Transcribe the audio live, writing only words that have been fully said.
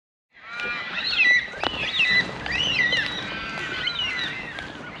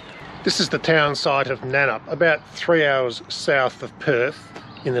This is the town site of Nannup, about 3 hours south of Perth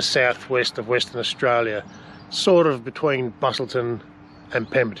in the southwest of Western Australia, sort of between Busselton and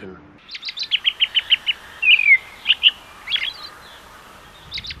Pemberton.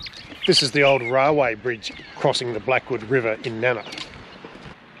 This is the old railway bridge crossing the Blackwood River in Nannup.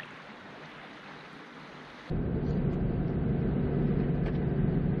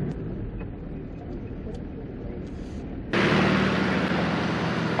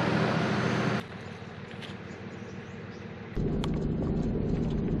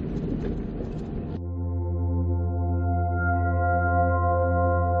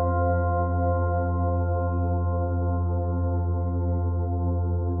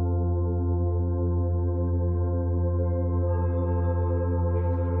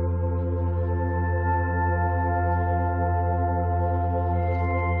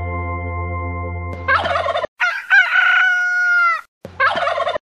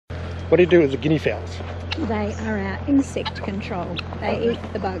 What do you do with the guinea fowls? They are our insect control. They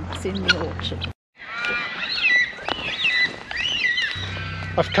eat the bugs in the orchard.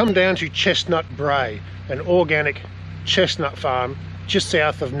 I've come down to Chestnut Brae, an organic chestnut farm just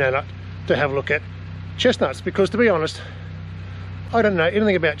south of Nannup, to have a look at chestnuts, because to be honest, I don't know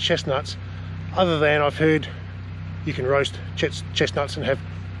anything about chestnuts other than I've heard you can roast chestnuts and have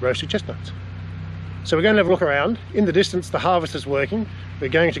roasted chestnuts. So we're going to have a look around. In the distance the harvest is working. We're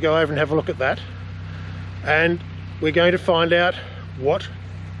going to go over and have a look at that, and we're going to find out what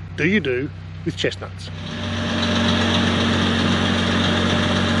do you do with chestnuts.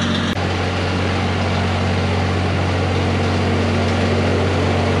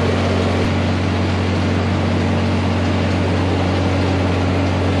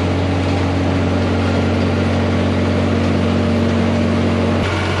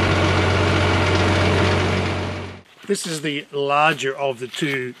 This is the larger of the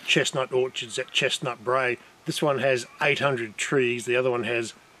two chestnut orchards at Chestnut Brae. This one has 800 trees, the other one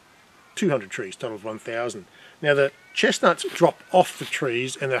has 200 trees, total of 1,000. Now the chestnuts drop off the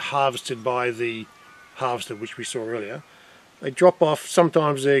trees and they're harvested by the harvester, which we saw earlier. They drop off,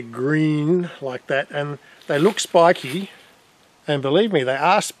 sometimes they're green like that, and they look spiky, and believe me, they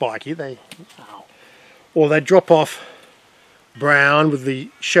are spiky. Or they drop off brown with the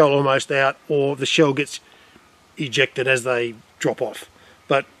shell almost out, or the shell gets ejected as they drop off.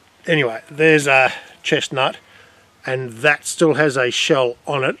 But anyway, there's a chestnut, and that still has a shell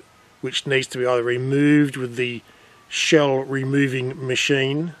on it, which needs to be either removed with the shell removing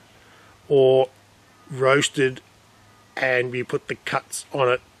machine or roasted, and you put the cuts on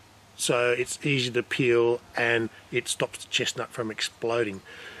it so it's easy to peel and it stops the chestnut from exploding.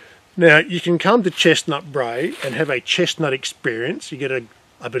 Now you can come to Chestnut Brae and have a chestnut experience. You get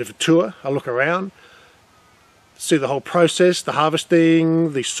a bit of a tour, a look around, see the whole process, the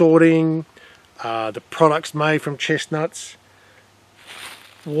harvesting, the sorting, the products made from chestnuts,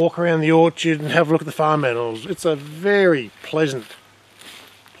 walk around the orchard and have a look at the farm animals. It's a very pleasant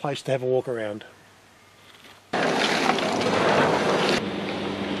place to have a walk around.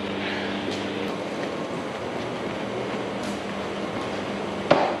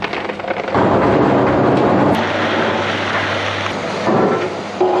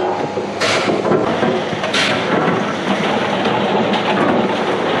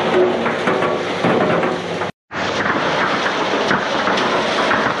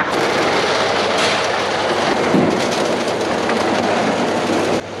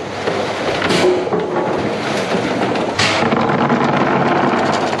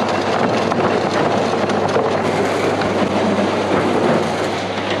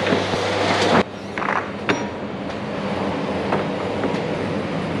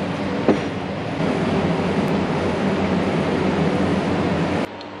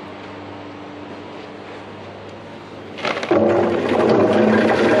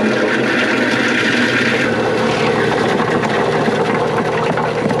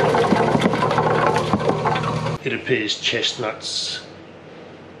 It appears chestnuts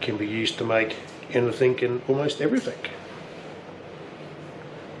can be used to make anything and almost everything.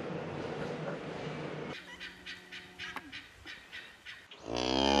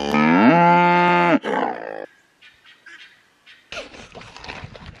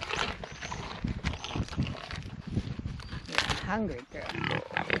 Hungry girl.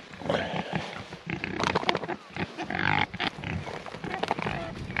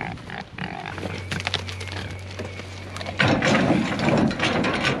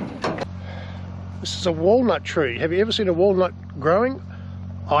 This is a walnut tree. Have you ever seen a walnut growing?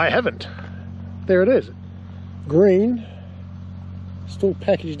 I haven't. There it is. Green, still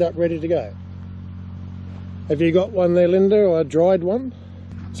packaged up, ready to go. Have you got one there, Linda, or a dried one?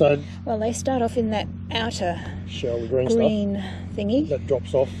 So Well, they start off in that outer shell, the green thingy. stuff, that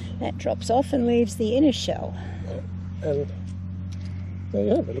drops off. That drops off and leaves the inner shell. And there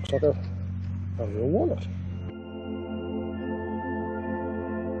you have it. It looks like a real walnut.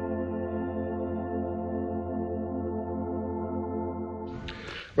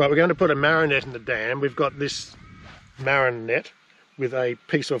 Right, we're going to put a marron net in the dam. We've got this marron net with a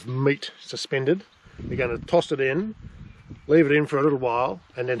piece of meat suspended. We're going to toss it in, leave it in for a little while,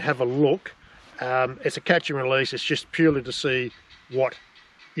 and then have a look. It's a catch and release. It's just purely to see what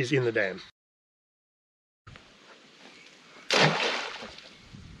is in the dam.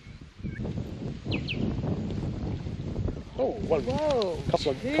 Oh, one. Whoa,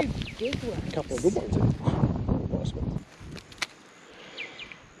 Couple of big ones. couple of good ones there. Oh, nice one.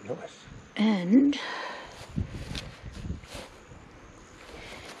 Nice. And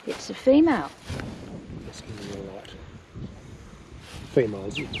it's a female. That's all right.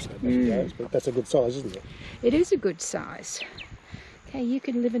 Females, you can say those, but that's a good size, isn't it? It is a good size. Okay, you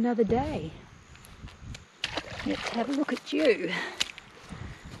can live another day. Let's have a look at you.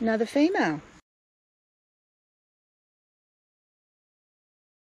 Another female.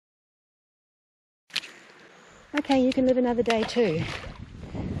 Okay, you can live another day too.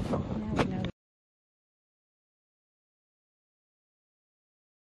 Now we know.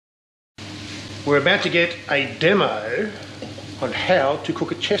 We're about to get a demo on how to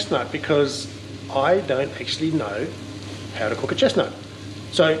cook a chestnut because I don't actually know how to cook a chestnut.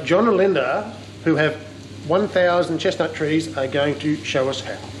 So John and Linda, who have 1,000 chestnut trees, are going to show us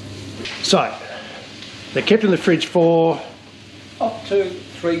how. So, they're kept in the fridge for up to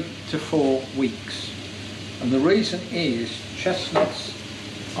 3 to 4 weeks. And the reason is chestnuts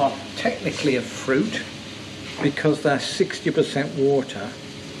are technically a fruit because they're 60% water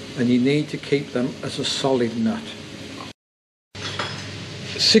and you need to keep them as a solid nut.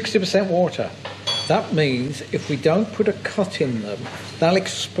 60% water. That means if we don't put a cut in them, they'll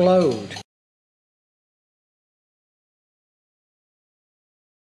explode.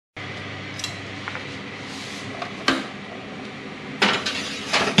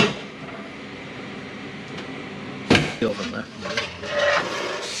 The oven there.